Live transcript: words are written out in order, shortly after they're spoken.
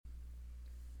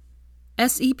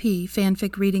SEP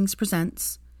Fanfic Readings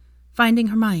presents Finding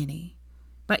Hermione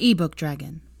by eBook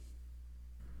Dragon.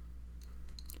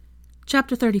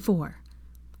 Chapter 34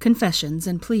 Confessions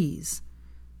and Pleas.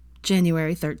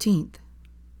 January 13th.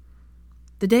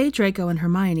 The day Draco and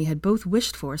Hermione had both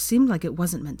wished for seemed like it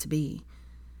wasn't meant to be.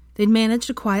 They'd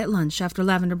managed a quiet lunch after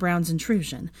Lavender Brown's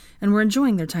intrusion and were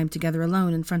enjoying their time together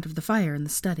alone in front of the fire in the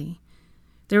study.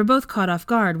 They were both caught off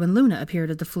guard when Luna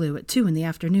appeared at the Flue at 2 in the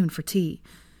afternoon for tea,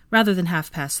 rather than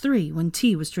 3:30 when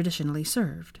tea was traditionally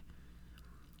served.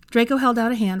 Draco held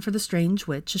out a hand for the strange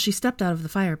witch as she stepped out of the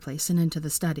fireplace and into the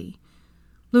study.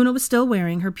 Luna was still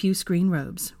wearing her puce green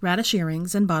robes, radish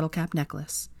earrings, and bottle cap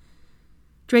necklace.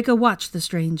 Draco watched the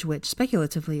strange witch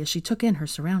speculatively as she took in her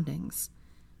surroundings.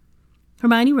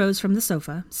 Hermione rose from the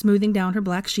sofa, smoothing down her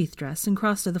black sheath dress, and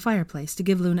crossed to the fireplace to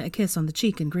give Luna a kiss on the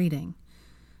cheek in greeting.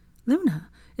 "Luna,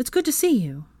 it's good to see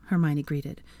you," Hermione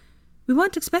greeted. "We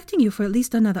weren't expecting you for at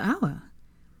least another hour."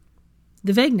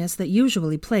 The vagueness that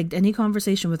usually plagued any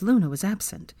conversation with Luna was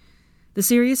absent. The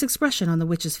serious expression on the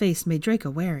witch's face made Draco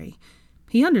wary.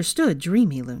 He understood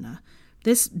dreamy Luna.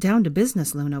 This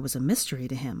down-to-business Luna was a mystery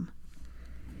to him.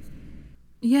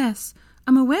 "Yes,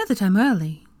 I'm aware that I'm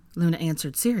early," Luna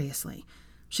answered seriously.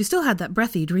 She still had that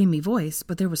breathy, dreamy voice,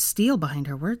 but there was steel behind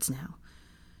her words now.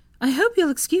 "I hope you'll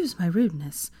excuse my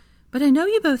rudeness, but I know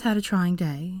you both had a trying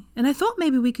day, and I thought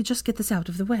maybe we could just get this out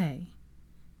of the way."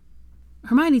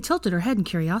 Hermione tilted her head in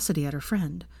curiosity at her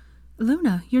friend.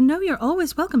 "Luna, you know you're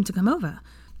always welcome to come over,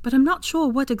 but I'm not sure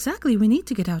what exactly we need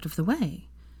to get out of the way."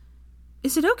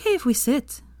 "Is it okay if we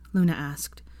sit?" Luna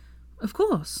asked. "Of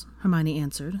course," Hermione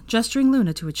answered, gesturing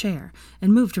Luna to a chair,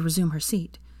 and moved to resume her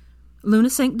seat. Luna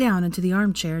sank down into the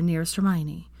armchair nearest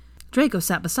Hermione. Draco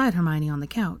sat beside Hermione on the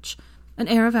couch. An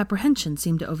air of apprehension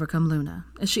seemed to overcome Luna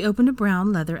as she opened a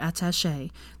brown leather attaché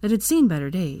that had seen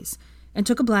better days and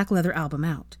took a black leather album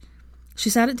out. She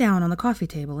sat it down on the coffee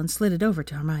table and slid it over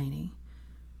to Hermione.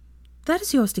 "That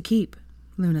is yours to keep,"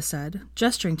 Luna said,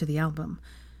 gesturing to the album.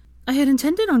 "I had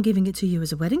intended on giving it to you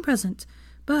as a wedding present,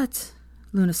 but—"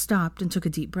 Luna stopped and took a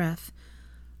deep breath.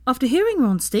 "After hearing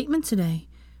Ron's statement today,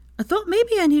 I thought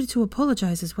maybe I needed to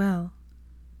apologize as well."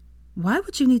 "Why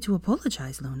would you need to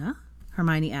apologize, Luna?"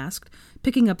 Hermione asked,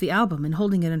 picking up the album and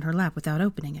holding it in her lap without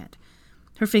opening it.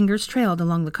 Her fingers trailed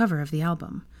along the cover of the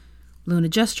album. Luna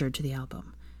gestured to the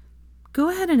album. "Go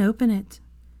ahead and open it."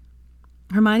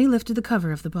 Hermione lifted the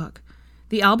cover of the book.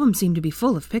 The album seemed to be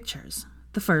full of pictures.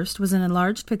 The first was an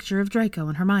enlarged picture of Draco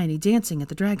and Hermione dancing at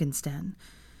the Dragon's Den.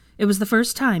 It was the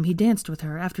first time he danced with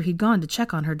her after he'd gone to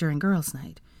check on her during girls'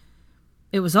 night.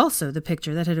 It was also the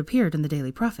picture that had appeared in the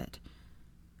Daily Prophet.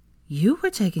 "You were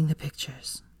taking the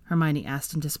pictures?" Hermione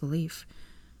asked in disbelief.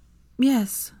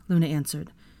 "Yes," Luna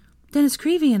answered. "Dennis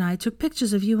Creevy and I took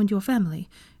pictures of you and your family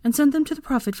and sent them to the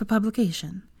Prophet for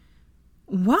publication."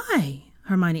 "Why?"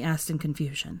 Hermione asked in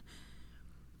confusion.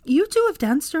 "You two have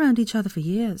danced around each other for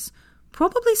years,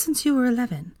 probably since you were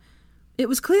 11. It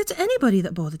was clear to anybody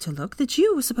that bothered to look that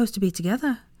you were supposed to be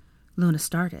together." Luna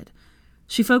started.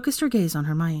 She focused her gaze on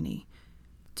Hermione.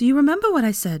 "Do you remember what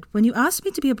I said when you asked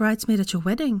me to be a bridesmaid at your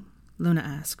wedding?" Luna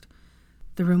asked.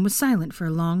 The room was silent for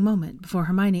a long moment before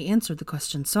Hermione answered the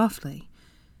question softly.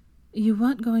 "You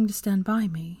weren't going to stand by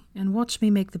me and watch me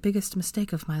make the biggest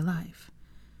mistake of my life."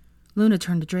 Luna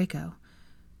turned to Draco.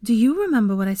 "Do you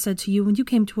remember what I said to you when you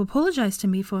came to apologize to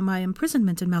me for my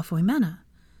imprisonment in Malfoy Manor?"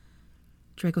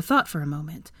 Draco thought for a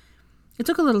moment. It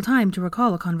took a little time to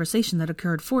recall a conversation that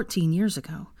occurred 14 years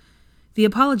ago. The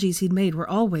apologies he'd made were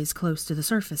always close to the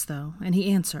surface, though, and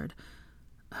he answered,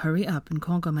 "Hurry up and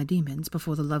conquer my demons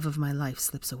before the love of my life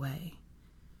slips away."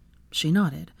 She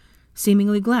nodded,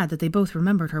 seemingly glad that they both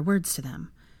remembered her words to them.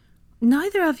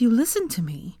 "Neither of you listened to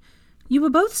me. You were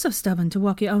both so stubborn to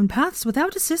walk your own paths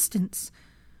without assistance.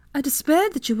 I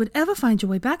despaired that you would ever find your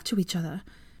way back to each other,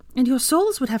 and your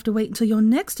souls would have to wait until your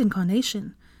next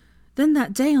incarnation. Then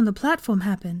that day on the platform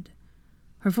happened."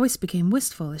 Her voice became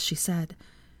wistful as she said,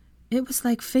 "It was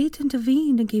like fate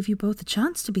intervened and gave you both a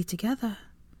chance to be together."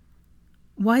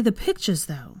 "Why the pictures,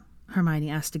 though?"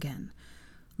 Hermione asked again.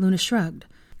 Luna shrugged,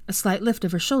 a slight lift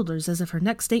of her shoulders as if her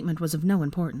next statement was of no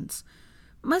importance.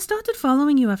 "I started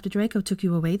following you after Draco took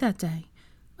you away that day.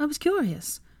 I was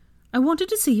curious. I wanted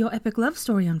to see your epic love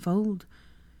story unfold.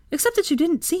 Except that you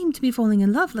didn't seem to be falling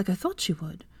in love like I thought you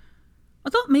would. I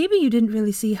thought maybe you didn't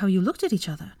really see how you looked at each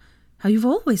other, how you've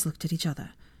always looked at each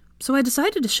other. So I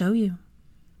decided to show you."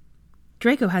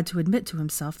 Draco had to admit to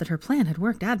himself that her plan had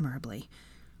worked admirably.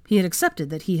 He had accepted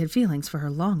that he had feelings for her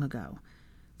long ago.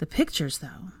 The pictures,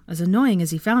 though, as annoying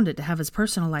as he found it to have his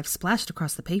personal life splashed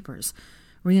across the papers,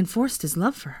 reinforced his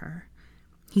love for her.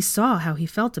 He saw how he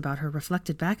felt about her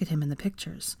reflected back at him in the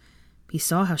pictures. He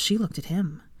saw how she looked at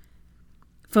him.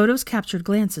 Photos captured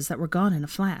glances that were gone in a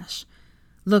flash.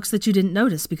 Looks that you didn't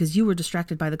notice because you were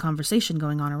distracted by the conversation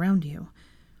going on around you.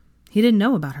 He didn't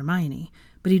know about Hermione,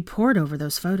 but he'd pored over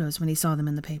those photos when he saw them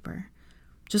in the paper.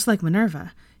 Just like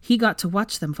Minerva, he got to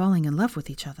watch them falling in love with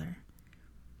each other.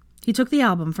 He took the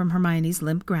album from Hermione's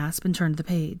limp grasp and turned the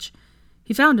page.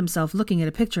 He found himself looking at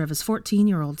a picture of his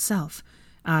 14-year-old self,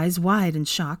 eyes wide in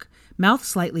shock, mouth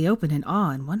slightly open in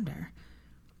awe and wonder.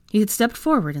 He had stepped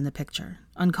forward in the picture,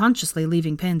 unconsciously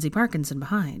leaving Pansy Parkinson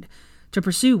behind, to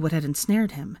pursue what had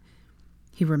ensnared him.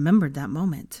 He remembered that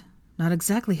moment, not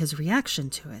exactly his reaction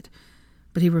to it,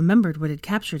 but he remembered what had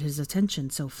captured his attention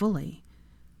so fully.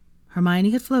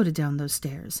 Hermione had floated down those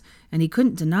stairs, and he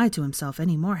couldn't deny to himself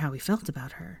any more how he felt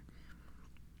about her.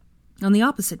 On the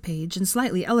opposite page, and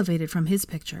slightly elevated from his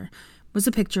picture, was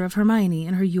a picture of Hermione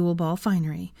in her Yule Ball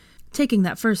finery, taking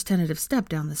that first tentative step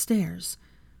down the stairs.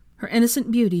 Her innocent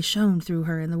beauty shone through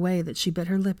her in the way that she bit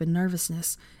her lip in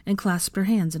nervousness and clasped her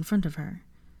hands in front of her.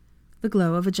 The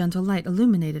glow of a gentle light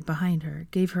illuminated behind her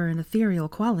gave her an ethereal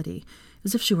quality,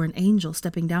 as if she were an angel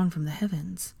stepping down from the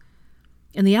heavens.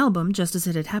 In the album, just as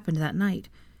it had happened that night,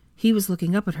 he was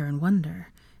looking up at her in wonder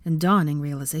and dawning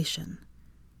realization.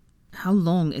 "How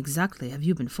long exactly have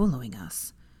you been following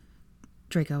us?"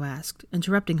 Draco asked,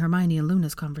 interrupting Hermione and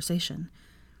Luna's conversation.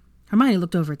 Hermione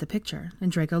looked over at the picture,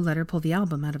 and Draco let her pull the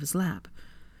album out of his lap,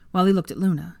 while he looked at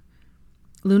Luna.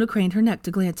 Luna craned her neck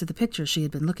to glance at the picture she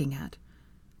had been looking at.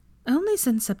 "Only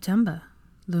since September,"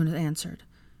 Luna answered.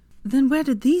 "Then where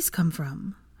did these come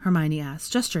from?" Hermione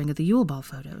asked, gesturing at the Yule Ball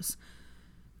photos.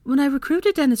 "When I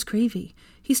recruited Dennis Creevy,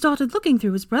 he started looking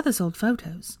through his brother's old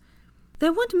photos.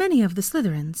 There weren't many of the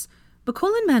Slytherins, but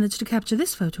Colin managed to capture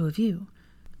this photo of you.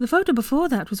 The photo before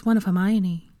that was one of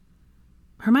Hermione."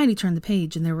 Hermione turned the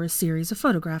page, and there were a series of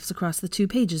photographs across the 2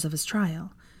 pages of his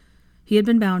trial. He had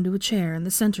been bound to a chair in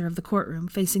the center of the courtroom,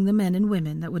 facing the men and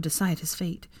women that would decide his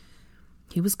fate.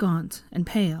 He was gaunt and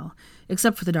pale,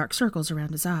 except for the dark circles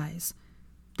around his eyes.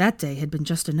 That day had been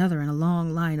just another in a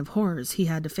long line of horrors he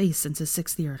had to face since his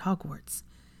 6th year at Hogwarts.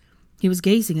 He was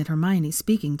gazing at Hermione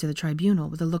speaking to the tribunal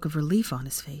with a look of relief on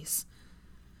his face.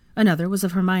 Another was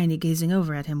of Hermione gazing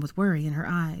over at him with worry in her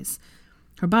eyes.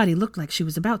 Her body looked like she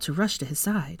was about to rush to his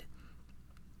side.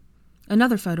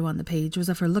 Another photo on the page was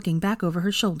of her looking back over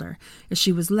her shoulder as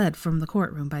she was led from the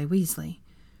courtroom by Weasley.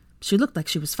 She looked like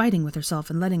she was fighting with herself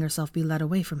and letting herself be led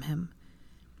away from him.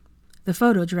 The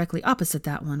photo directly opposite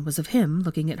that one was of him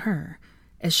looking at her,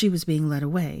 as she was being led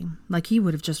away, like he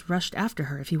would have just rushed after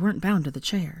her if he weren't bound to the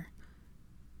chair.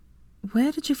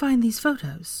 "Where did you find these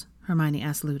photos?" Hermione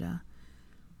asked Luna.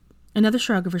 Another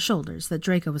shrug of her shoulders that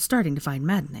Draco was starting to find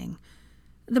maddening.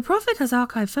 "The Prophet has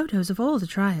archived photos of all the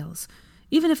trials,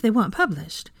 even if they weren't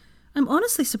published. I'm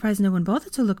honestly surprised no one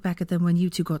bothered to look back at them when you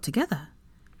two got together."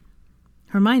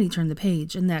 Hermione turned the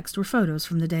page, and next were photos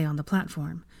from the day on the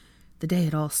platform. The day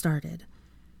had all started.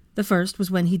 The first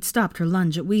was when he'd stopped her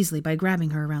lunge at Weasley by grabbing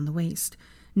her around the waist.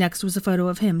 Next was a photo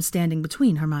of him standing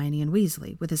between Hermione and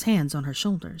Weasley, with his hands on her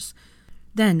shoulders.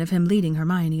 Then of him leading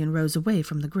Hermione and Rose away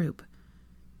from the group.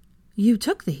 "You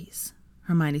took these,"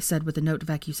 Hermione said with a note of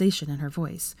accusation in her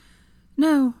voice.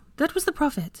 "No, that was the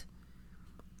Prophet."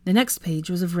 The next page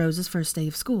was of Rose's first day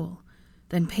of school,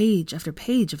 then page after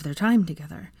page of their time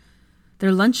together.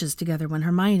 Their lunches together when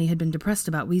Hermione had been depressed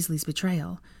about Weasley's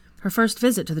betrayal, her first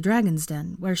visit to the Dragon's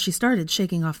Den, where she started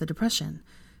shaking off the depression,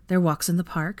 their walks in the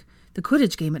park, the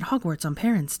Quidditch game at Hogwarts on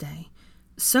Parents' Day.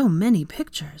 So many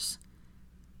pictures.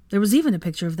 There was even a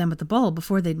picture of them at the ball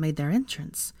before they'd made their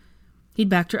entrance. He'd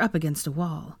backed her up against a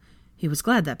wall. He was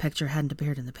glad that picture hadn't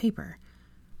appeared in the paper.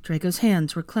 Draco's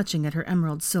hands were clutching at her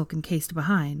emerald silk encased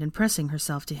behind and pressing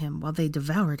herself to him while they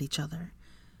devoured each other.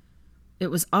 It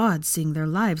was odd seeing their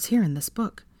lives here in this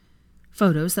book.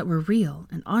 Photos that were real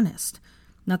and honest,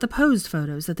 not the posed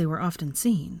photos that they were often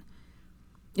seen.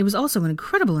 It was also an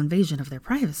incredible invasion of their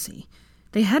privacy.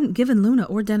 They hadn't given Luna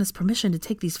or Dennis permission to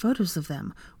take these photos of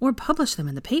them or publish them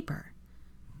in the paper.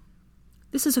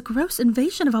 "This is a gross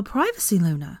invasion of our privacy,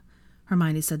 Luna,"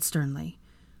 Hermione said sternly.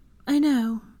 "I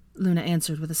know," Luna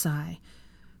answered with a sigh.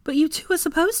 "But you two are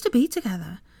supposed to be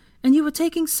together, and you were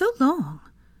taking so long,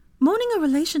 mourning a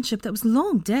relationship that was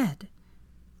long dead."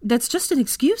 "That's just an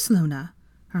excuse, Luna,"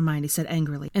 Hermione said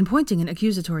angrily, and pointing an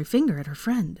accusatory finger at her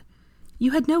friend.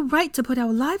 "You had no right to put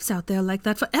our lives out there like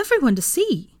that for everyone to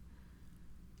see."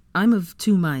 "I'm of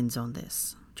 2 minds on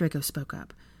this," Draco spoke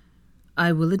up.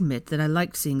 "I will admit that I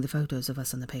liked seeing the photos of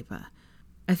us in the paper.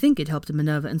 I think it helped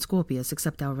Minerva and Scorpius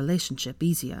accept our relationship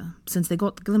easier, since they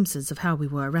got glimpses of how we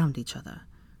were around each other."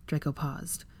 Draco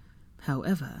paused.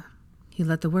 However, he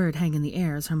let the word hang in the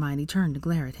air as Hermione turned to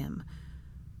glare at him.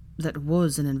 That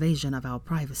was an invasion of our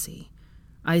privacy.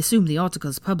 I assume the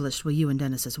articles published were you and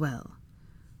Dennis as well.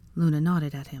 Luna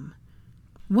nodded at him.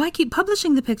 Why keep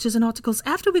publishing the pictures and articles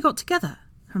after we got together?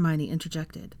 Hermione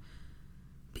interjected.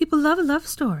 People love a love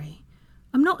story.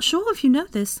 I'm not sure if you know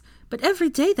this, but every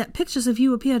day that pictures of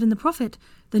you appeared in the Prophet,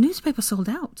 the newspaper sold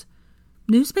out.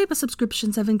 Newspaper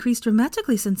subscriptions have increased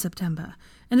dramatically since September,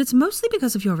 and it's mostly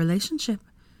because of your relationship.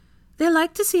 They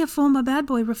like to see a former bad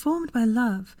boy reformed by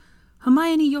love.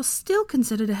 Hermione, you're still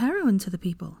considered a heroine to the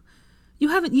people. You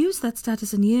haven't used that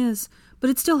status in years, but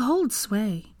it still holds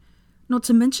sway. Not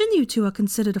to mention you two are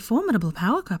considered a formidable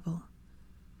power couple.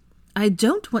 I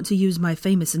don't want to use my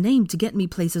famous name to get me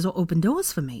places or open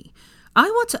doors for me. I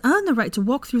want to earn the right to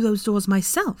walk through those doors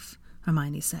myself,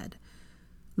 Hermione said.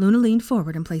 Luna leaned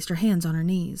forward and placed her hands on her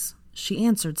knees. She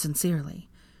answered sincerely.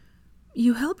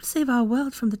 You helped save our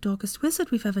world from the darkest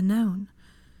wizard we've ever known.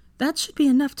 That should be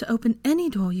enough to open any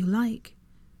door you like.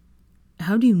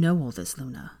 How do you know all this,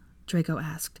 Luna? Draco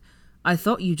asked. I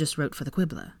thought you just wrote for the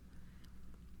Quibbler.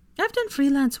 I've done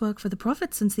freelance work for the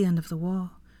Prophet since the end of the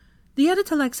war. The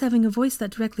editor likes having a voice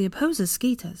that directly opposes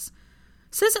Skeeter's.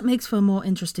 Says it makes for a more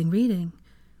interesting reading.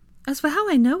 As for how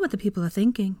I know what the people are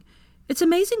thinking, it's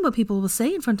amazing what people will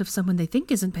say in front of someone they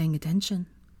think isn't paying attention.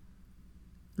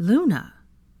 Luna,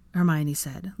 Hermione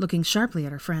said, looking sharply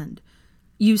at her friend.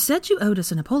 You said you owed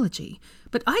us an apology,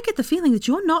 but I get the feeling that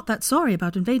you're not that sorry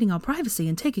about invading our privacy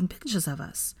and taking pictures of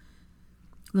us.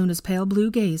 Luna's pale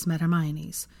blue gaze met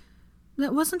Hermione's.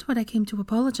 That wasn't what I came to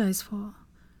apologize for.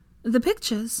 The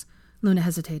pictures, Luna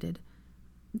hesitated.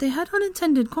 They had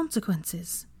unintended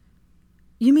consequences.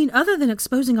 You mean other than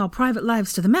exposing our private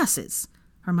lives to the masses?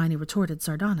 Hermione retorted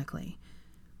sardonically.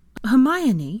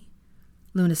 Hermione,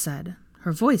 Luna said,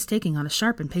 her voice taking on a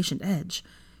sharp and patient edge,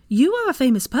 you are a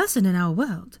famous person in our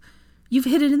world. You've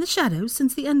hidden in the shadows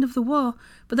since the end of the war,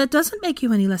 but that doesn't make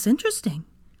you any less interesting.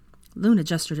 Luna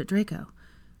gestured at Draco.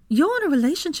 You're in a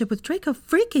relationship with Draco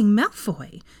freaking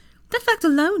Malfoy. That fact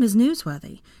alone is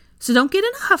newsworthy. So don't get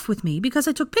in a huff with me because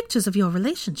I took pictures of your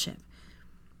relationship.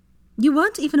 You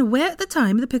weren't even aware at the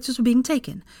time the pictures were being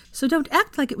taken, so don't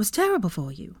act like it was terrible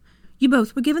for you. You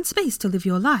both were given space to live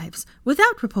your lives,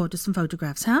 without reporters and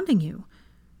photographs hounding you.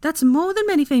 That's more than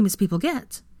many famous people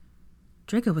get.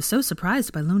 Draco was so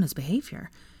surprised by Luna's behavior.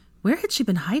 Where had she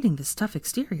been hiding this tough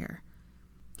exterior?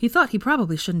 He thought he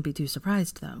probably shouldn't be too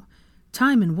surprised, though.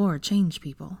 Time and war change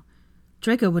people.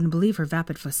 Draco wouldn't believe her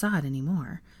vapid facade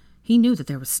anymore. He knew that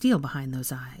there was steel behind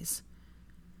those eyes.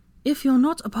 If you're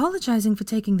not apologizing for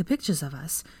taking the pictures of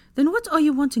us, then what are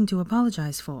you wanting to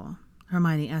apologize for?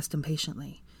 Hermione asked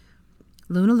impatiently.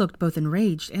 Luna looked both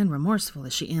enraged and remorseful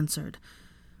as she answered.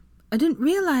 I didn't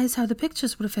realize how the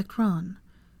pictures would affect Ron.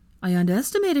 I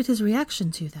underestimated his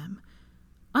reaction to them.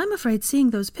 I'm afraid seeing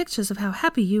those pictures of how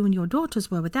happy you and your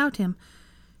daughters were without him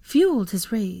fueled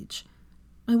his rage.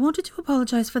 I wanted to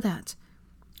apologize for that.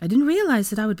 I didn't realize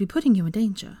that I would be putting you in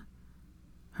danger.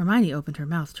 Hermione opened her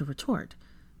mouth to retort,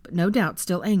 but no doubt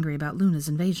still angry about Luna's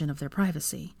invasion of their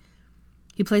privacy.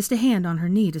 He placed a hand on her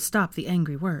knee to stop the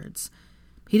angry words.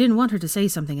 He didn't want her to say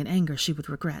something in anger she would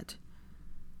regret.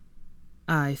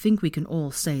 I think we can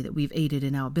all say that we've aided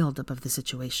in our build-up of the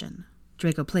situation,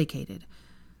 Draco placated.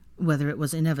 Whether it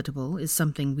was inevitable is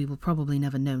something we will probably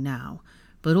never know now,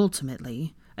 but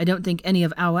ultimately, I don't think any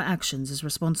of our actions is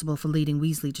responsible for leading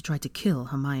Weasley to try to kill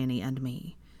Hermione and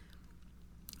me.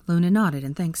 Luna nodded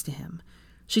in thanks to him.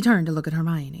 She turned to look at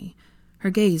Hermione, her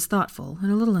gaze thoughtful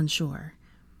and a little unsure.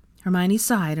 Hermione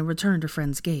sighed and returned her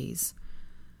friend's gaze.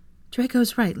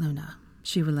 Draco's right, Luna,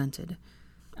 she relented.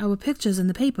 Our pictures in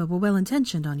the paper were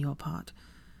well-intentioned on your part.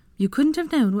 You couldn't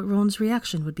have known what Ron's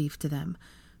reaction would be to them,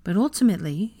 but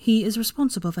ultimately he is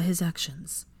responsible for his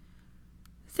actions.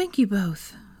 Thank you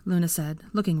both, Luna said,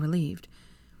 looking relieved.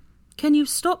 Can you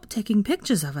stop taking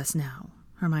pictures of us now?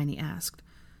 Hermione asked.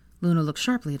 Luna looked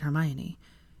sharply at Hermione.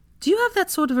 Do you have that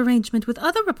sort of arrangement with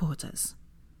other reporters?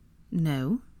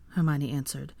 No, Hermione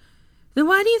answered. Then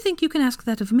why do you think you can ask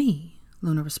that of me?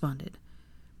 Luna responded.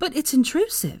 But it's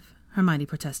intrusive, Hermione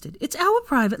protested. It's our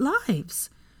private lives.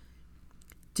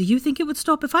 Do you think it would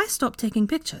stop if I stopped taking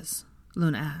pictures?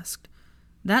 Luna asked.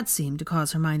 That seemed to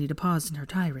cause Hermione to pause in her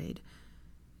tirade.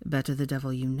 Better the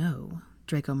devil you know,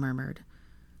 Draco murmured.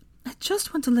 I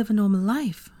just want to live a normal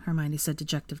life, Hermione said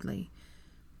dejectedly.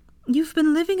 You've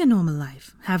been living a normal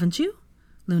life, haven't you?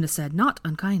 Luna said, not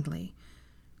unkindly.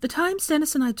 The times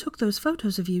Dennis and I took those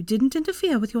photos of you didn't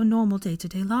interfere with your normal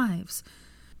day-to-day lives.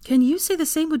 Can you say the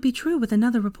same would be true with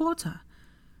another reporter?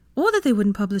 Or that they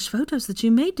wouldn't publish photos that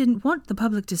you didn't want the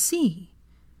public to see?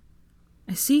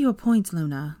 I see your point,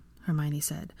 Luna, Hermione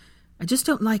said. I just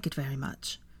don't like it very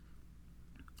much.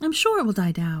 I'm sure it will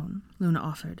die down, Luna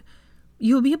offered.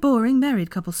 You'll be a boring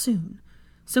married couple soon.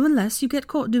 So unless you get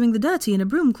caught doing the dirty in a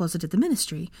broom closet at the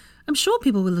ministry, I'm sure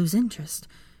people will lose interest,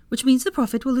 which means the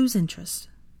prophet will lose interest.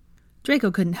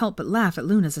 Draco couldn't help but laugh at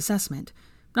Luna's assessment,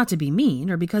 not to be mean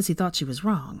or because he thought she was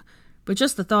wrong, but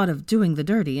just the thought of doing the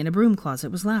dirty in a broom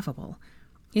closet was laughable.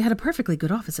 He had a perfectly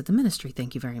good office at the ministry,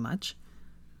 thank you very much.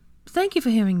 Thank you for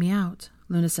hearing me out,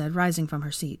 Luna said, rising from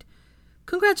her seat.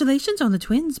 Congratulations on the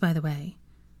twins, by the way.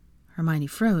 Hermione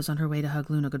froze on her way to hug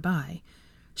Luna goodbye.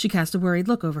 She cast a worried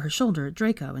look over her shoulder at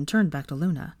Draco and turned back to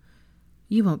Luna.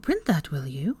 You won't print that, will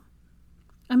you?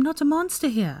 I'm not a monster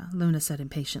here, Luna said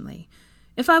impatiently.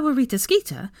 If I were Rita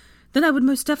Skeeter, then I would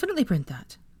most definitely print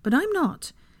that. But I'm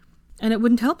not. And it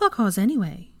wouldn't help our cause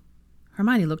anyway.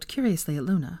 Hermione looked curiously at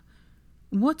Luna.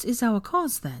 What is our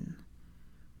cause, then?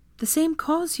 The same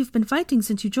cause you've been fighting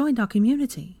since you joined our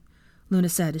community, Luna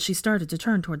said as she started to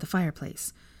turn toward the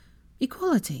fireplace.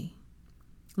 Equality.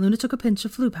 Luna took a pinch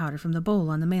of flue powder from the bowl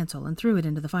on the mantel and threw it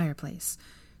into the fireplace.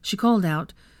 She called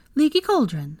out, Leaky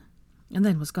cauldron, and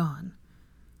then was gone.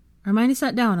 Hermione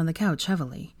sat down on the couch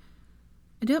heavily.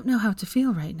 I don't know how to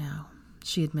feel right now,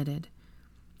 she admitted.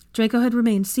 Draco had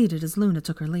remained seated as Luna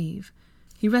took her leave.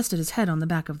 He rested his head on the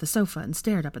back of the sofa and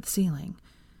stared up at the ceiling.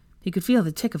 He could feel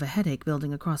the tick of a headache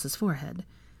building across his forehead.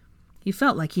 He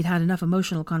felt like he'd had enough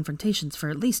emotional confrontations for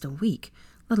at least a week,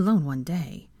 let alone one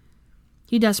day.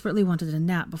 He desperately wanted a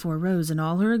nap before Rose in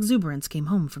all her exuberance came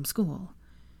home from school.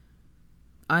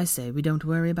 I say we don't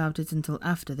worry about it until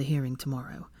after the hearing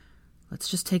tomorrow. Let's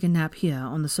just take a nap here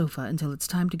on the sofa until it's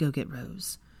time to go get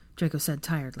Rose, Draco said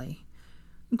tiredly.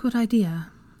 Good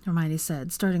idea, Hermione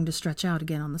said, starting to stretch out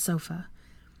again on the sofa.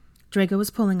 Draco was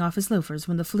pulling off his loafers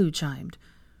when the flue chimed.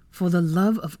 For the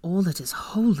love of all that is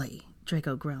holy,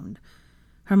 Draco groaned.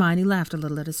 Hermione laughed a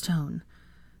little at his tone.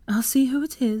 I'll see who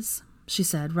it is, she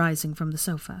said, rising from the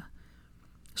sofa.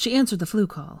 She answered the flue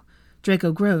call.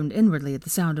 Draco groaned inwardly at the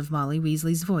sound of Molly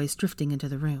Weasley's voice drifting into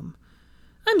the room.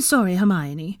 I'm sorry,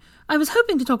 Hermione. I was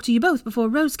hoping to talk to you both before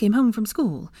Rose came home from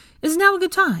school. Is now a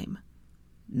good time?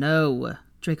 No,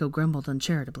 Draco grumbled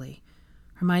uncharitably.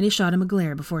 Hermione shot him a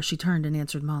glare before she turned and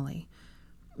answered Molly.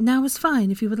 Now is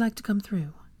fine if you would like to come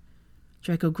through.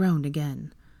 Draco groaned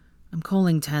again. I'm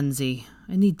calling Tansy.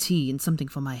 I need tea and something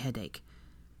for my headache.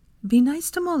 Be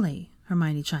nice to Molly,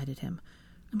 Hermione chided him.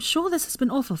 I'm sure this has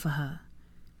been awful for her.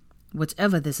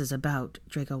 Whatever this is about,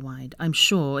 Draco whined, I'm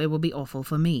sure it will be awful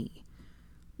for me.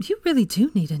 You really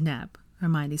do need a nap,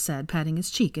 Hermione said, patting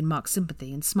his cheek in mock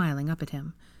sympathy and smiling up at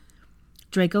him.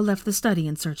 Draco left the study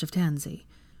in search of Tansy.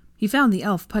 He found the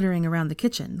elf puttering around the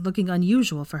kitchen, looking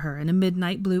unusual for her in a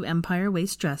midnight blue empire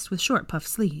waist dress with short puff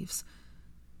sleeves.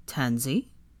 Tansy?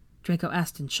 Draco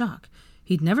asked in shock.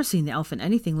 He'd never seen the elf in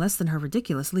anything less than her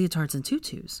ridiculous leotards and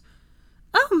tutus.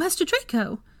 Oh, Master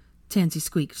Draco! Tansy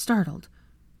squeaked, startled.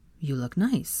 You look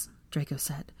nice, Draco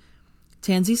said.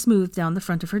 Tansy smoothed down the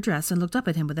front of her dress and looked up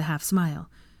at him with a half smile.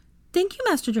 Thank you,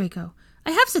 Master Draco.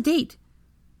 I have a date.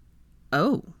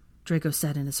 Oh, Draco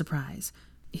said in a surprise.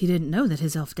 He didn't know that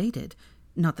his elf dated.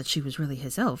 Not that she was really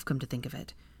his elf, come to think of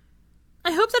it.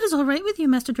 I hope that is all right with you,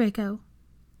 Master Draco,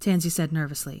 Tansy said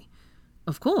nervously.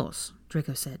 Of course,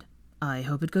 Draco said. I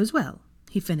hope it goes well,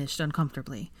 he finished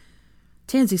uncomfortably.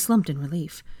 Tansy slumped in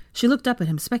relief. She looked up at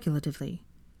him speculatively.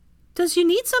 Does you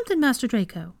need something, Master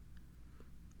Draco?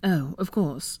 Oh, of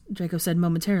course, Draco said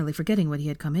momentarily, forgetting what he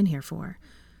had come in here for.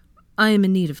 I am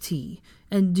in need of tea,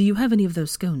 and do you have any of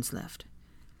those scones left?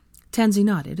 Tansy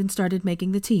nodded and started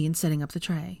making the tea and setting up the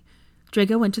tray.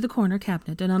 Draco went to the corner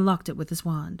cabinet and unlocked it with his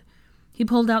wand. He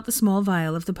pulled out the small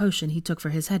vial of the potion he took for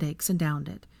his headaches and downed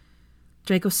it.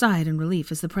 Draco sighed in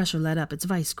relief as the pressure let up its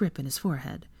vice grip in his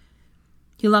forehead.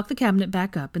 He locked the cabinet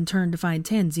back up and turned to find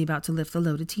Tansy about to lift the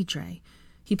loaded tea tray.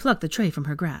 He plucked the tray from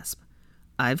her grasp.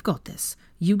 I've got this.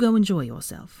 You go enjoy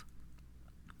yourself.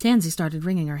 Tansy started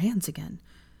wringing her hands again.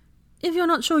 If you're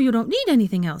not sure you don't need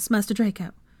anything else, Master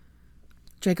Draco.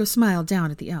 Draco smiled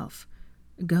down at the elf.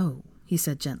 Go, he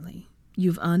said gently.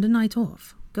 You've earned a night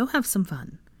off. Go have some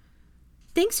fun.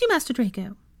 Thanks you, Master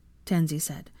Draco, Tansy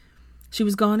said. She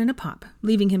was gone in a pop,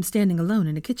 leaving him standing alone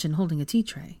in a kitchen holding a tea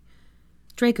tray.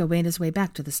 Draco made his way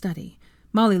back to the study.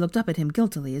 Molly looked up at him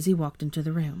guiltily as he walked into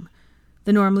the room.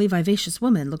 The normally vivacious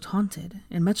woman looked haunted,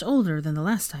 and much older than the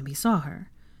last time he saw her.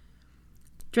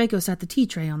 Draco set the tea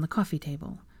tray on the coffee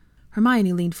table.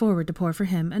 Hermione leaned forward to pour for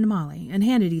him and Molly, and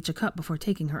handed each a cup before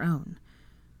taking her own.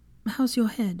 How's your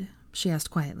head? She asked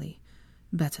quietly.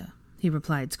 Better, he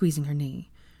replied, squeezing her knee.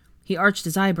 He arched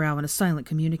his eyebrow in a silent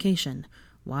communication.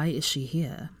 Why is she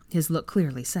here? His look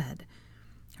clearly said.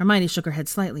 Hermione shook her head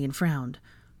slightly and frowned.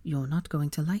 You're not going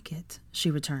to like it, she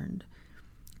returned.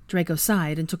 Draco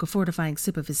sighed and took a fortifying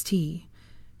sip of his tea.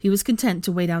 He was content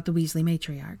to wait out the Weasley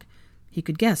matriarch. He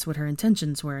could guess what her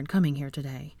intentions were in coming here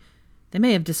today. They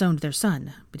may have disowned their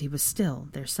son, but he was still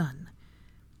their son.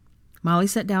 Molly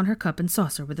set down her cup and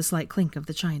saucer with a slight clink of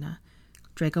the china.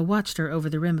 Draco watched her over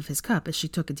the rim of his cup as she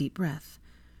took a deep breath.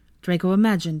 Draco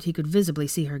imagined he could visibly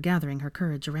see her gathering her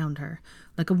courage around her,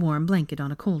 like a warm blanket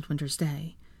on a cold winter's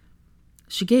day.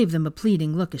 She gave them a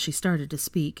pleading look as she started to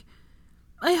speak.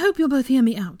 "I hope you'll both hear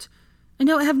me out. I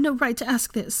know I have no right to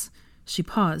ask this." She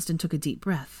paused and took a deep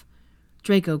breath.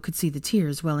 Draco could see the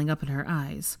tears welling up in her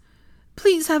eyes.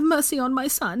 "Please have mercy on my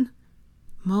son."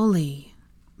 "Molly,"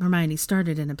 Hermione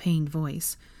started in a pained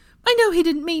voice. "I know he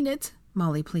didn't mean it,"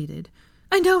 Molly pleaded.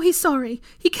 "I know he's sorry.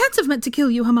 He can't have meant to kill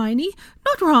you, Hermione.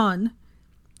 Not Ron."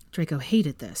 Draco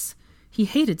hated this. He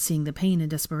hated seeing the pain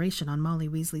and desperation on Molly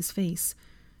Weasley's face.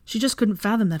 She just couldn't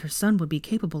fathom that her son would be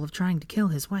capable of trying to kill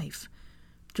his wife.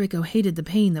 Draco hated the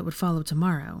pain that would follow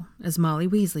tomorrow, as Molly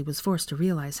Weasley was forced to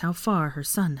realize how far her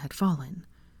son had fallen.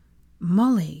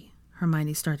 "Molly,"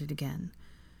 Hermione started again.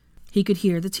 He could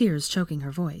hear the tears choking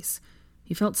her voice.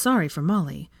 He felt sorry for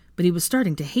Molly, but he was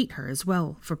starting to hate her as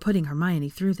well for putting Hermione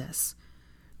through this.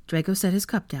 Draco set his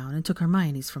cup down and took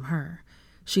Hermione's from her.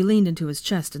 She leaned into his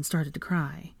chest and started to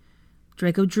cry.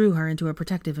 Draco drew her into a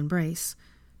protective embrace.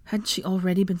 Hadn't she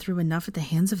already been through enough at the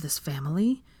hands of this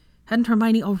family? Hadn't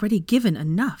Hermione already given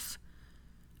enough?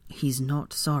 "He's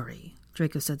not sorry,"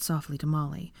 Draco said softly to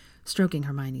Molly, stroking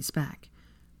Hermione's back.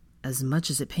 "As much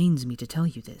as it pains me to tell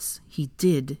you this, he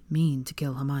did mean to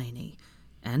kill Hermione.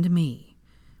 And me."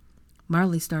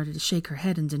 Molly started to shake her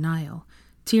head in denial.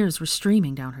 Tears were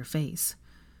streaming down her face.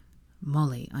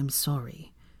 "Molly, I'm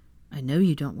sorry. I know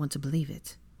you don't want to believe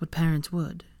it. What parent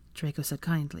would?" Draco said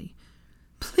kindly.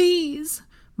 "Please,"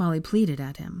 Molly pleaded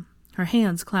at him. Her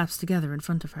hands clasped together in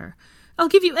front of her. "I'll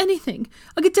give you anything.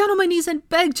 I'll get down on my knees and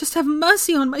beg, just have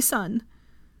mercy on my son."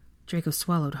 Draco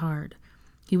swallowed hard.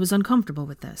 He was uncomfortable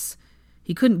with this.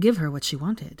 He couldn't give her what she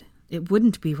wanted. It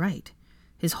wouldn't be right.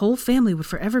 His whole family would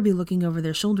forever be looking over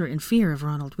their shoulder in fear of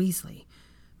Ronald Weasley.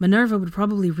 Minerva would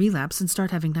probably relapse and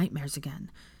start having nightmares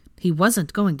again. He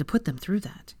wasn't going to put them through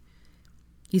that.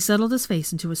 He settled his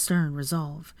face into a stern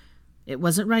resolve. It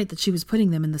wasn't right that she was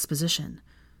putting them in this position.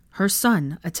 Her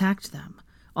son attacked them,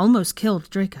 almost killed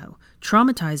Draco,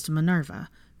 traumatized Minerva,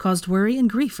 caused worry and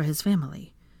grief for his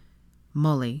family.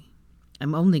 "Molly,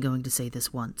 I'm only going to say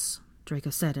this once," Draco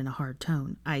said in a hard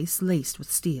tone, ice laced with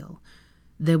steel.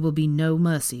 "There will be no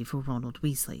mercy for Ronald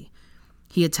Weasley.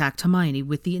 He attacked Hermione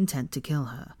with the intent to kill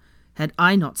her. Had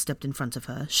I not stepped in front of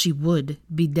her, she would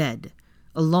be dead,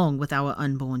 along with our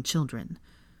unborn children.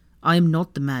 I am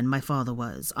not the man my father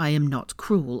was. I am not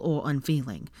cruel or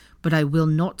unfeeling, but I will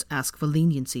not ask for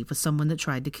leniency for someone that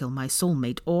tried to kill my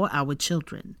soulmate or our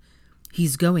children.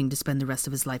 He's going to spend the rest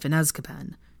of his life in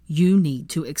Azkaban. You need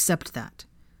to accept that."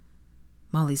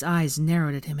 Molly's eyes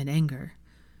narrowed at him in anger.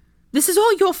 "This is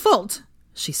all your fault,"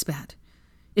 she spat.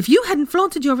 "If you hadn't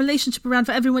flaunted your relationship around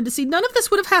for everyone to see, none of this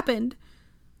would have happened."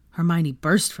 Hermione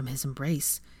burst from his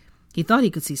embrace. He thought he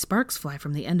could see sparks fly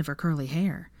from the end of her curly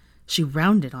hair. She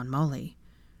rounded on Molly.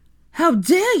 "How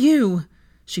dare you!"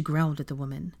 she growled at the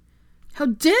woman. "How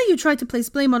dare you try to place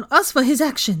blame on us for his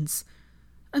actions?"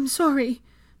 "I'm sorry,"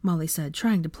 Molly said,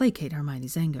 trying to placate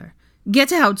Hermione's anger.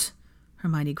 "Get out!"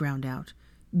 Hermione ground out.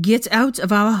 "Get out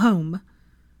of our home!"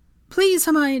 "Please,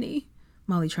 Hermione,"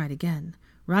 Molly tried again,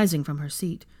 rising from her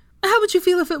seat. "How would you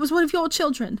feel if it was one of your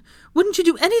children? Wouldn't you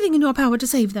do anything in your power to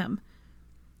save them?"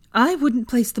 "I wouldn't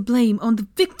place the blame on the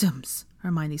victims,"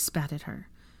 Hermione spat at her.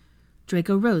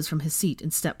 Draco rose from his seat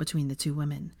and stepped between the two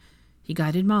women. He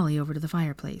guided Molly over to the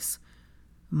fireplace.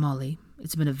 "Molly,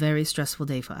 it's been a very stressful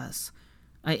day for us.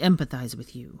 I empathize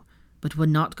with you, but we're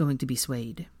not going to be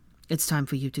swayed. It's time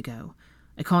for you to go.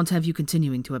 I can't have you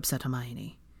continuing to upset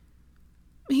Hermione."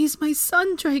 "He's my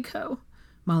son, Draco,"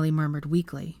 Molly murmured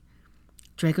weakly.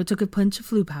 Draco took a pinch of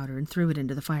flu powder and threw it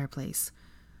into the fireplace.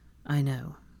 "I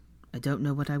know. I don't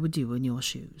know what I would do in your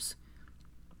shoes."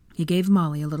 He gave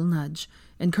Molly a little nudge,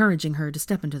 encouraging her to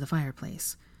step into the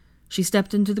fireplace. She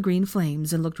stepped into the green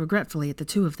flames and looked regretfully at the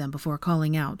two of them before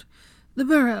calling out, "The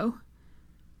burrow!"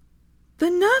 "The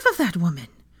nerve of that woman!"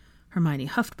 Hermione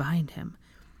huffed behind him.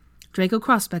 Draco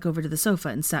crossed back over to the sofa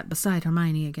and sat beside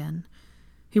Hermione again.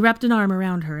 He wrapped an arm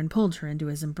around her and pulled her into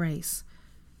his embrace.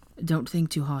 "Don't think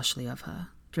too harshly of her,"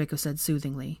 Draco said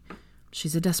soothingly.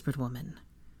 "She's a desperate woman."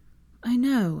 "I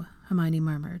know," Hermione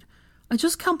murmured. "I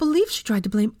just can't believe she tried to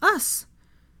blame us."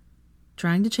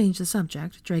 Trying to change the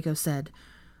subject, Draco said,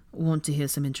 "Want to hear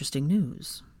some interesting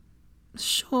news?"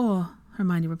 "Sure,"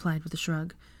 Hermione replied with a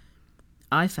shrug.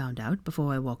 "I found out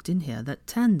before I walked in here that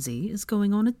Tansy is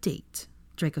going on a date,"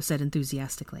 Draco said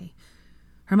enthusiastically.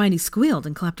 Hermione squealed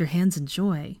and clapped her hands in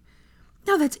joy.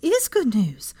 Now that is good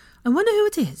news. I wonder who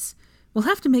it is. We'll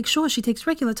have to make sure she takes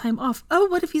regular time off. Oh,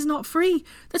 what if he's not free?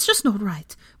 That's just not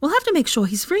right. We'll have to make sure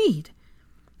he's freed.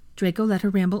 Draco let her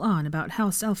ramble on about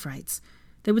house elf rights.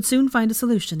 They would soon find a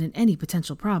solution in any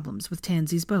potential problems with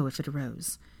Tansy's bow if it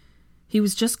arose. He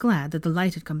was just glad that the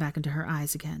light had come back into her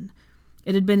eyes again.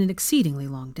 It had been an exceedingly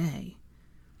long day.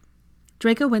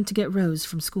 Draco went to get Rose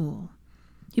from school.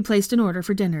 He placed an order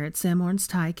for dinner at Samorn's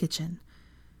Thai kitchen.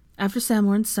 After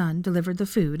Samorn's son delivered the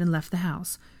food and left the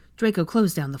house, Draco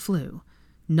closed down the flue.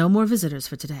 No more visitors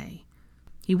for today.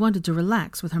 He wanted to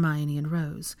relax with Hermione and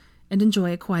Rose, and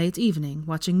enjoy a quiet evening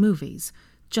watching movies,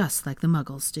 just like the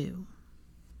Muggles do.